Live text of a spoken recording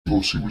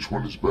Go see which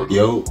one is better.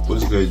 Yo,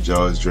 what's good,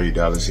 y'all? It's Dre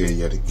Dollars here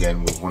yet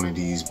again with one of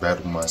these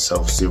Battle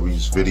Myself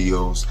series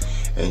videos.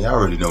 And y'all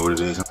already know what it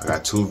is. I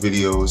got two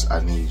videos.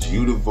 I need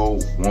you to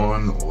vote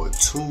one or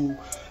two,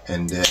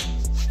 and then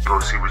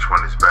go see which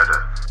one is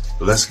better.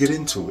 Let's get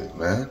into it,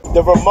 man.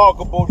 The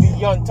remarkable,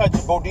 the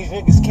untouchable. These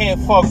niggas can't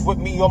fuck with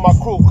me or my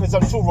crew, cause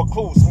I'm too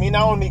recluse.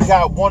 I only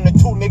got one or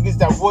two niggas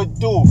that would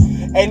do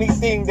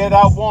anything that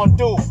I want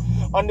to do.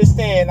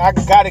 Understand, I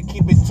gotta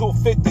keep it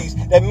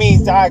 250s. That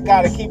means I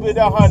gotta keep it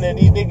 100.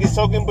 These niggas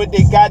talking, but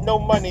they got no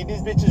money.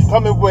 These bitches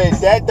coming with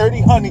that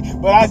dirty honey,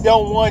 but I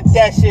don't want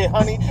that shit,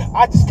 honey.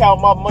 I just count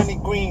my money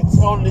green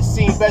on the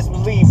scene. Best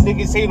believe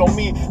niggas hate on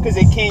me cause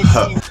they can't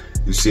see.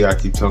 You see, I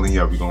keep telling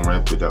y'all we gonna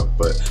ramp it up,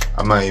 but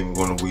I'm not even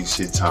gonna waste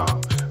your time.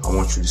 I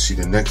want you to see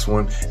the next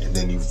one, and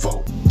then you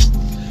vote.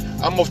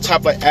 I'm off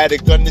top of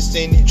attic,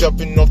 understand you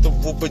jumping off the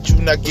roof, but you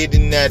not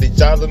getting at it.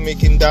 Dollar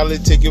making dollar,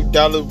 take your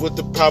dollar with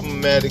the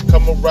problematic.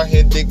 Come around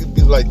here, niggas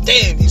be like,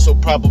 damn, he's so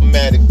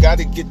problematic.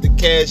 Gotta get the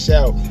cash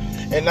out,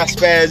 and I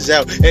spaz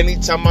out.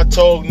 Anytime I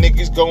talk,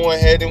 niggas go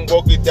ahead and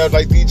walk it out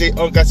like DJ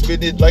Unk. I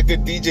spit it like a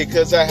DJ,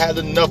 cause I had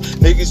enough.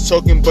 Niggas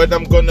talking, but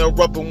I'm gonna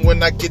erupt them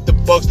when I get the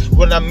bucks.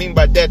 What I mean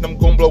by that, I'm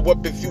gonna blow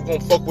up if you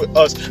gon' fuck with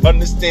us.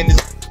 Understand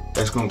this.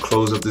 That's gonna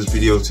close up this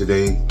video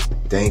today.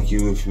 Thank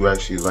you. If you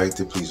actually liked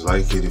it, please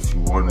like it. If you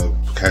want to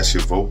cast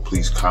your vote,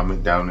 please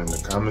comment down in the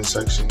comment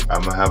section.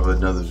 I'm gonna have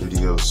another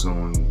video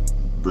soon,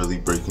 really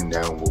breaking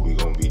down what we're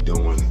gonna be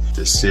doing,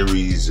 the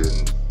series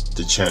and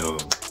the channel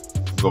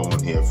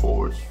going here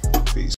forward.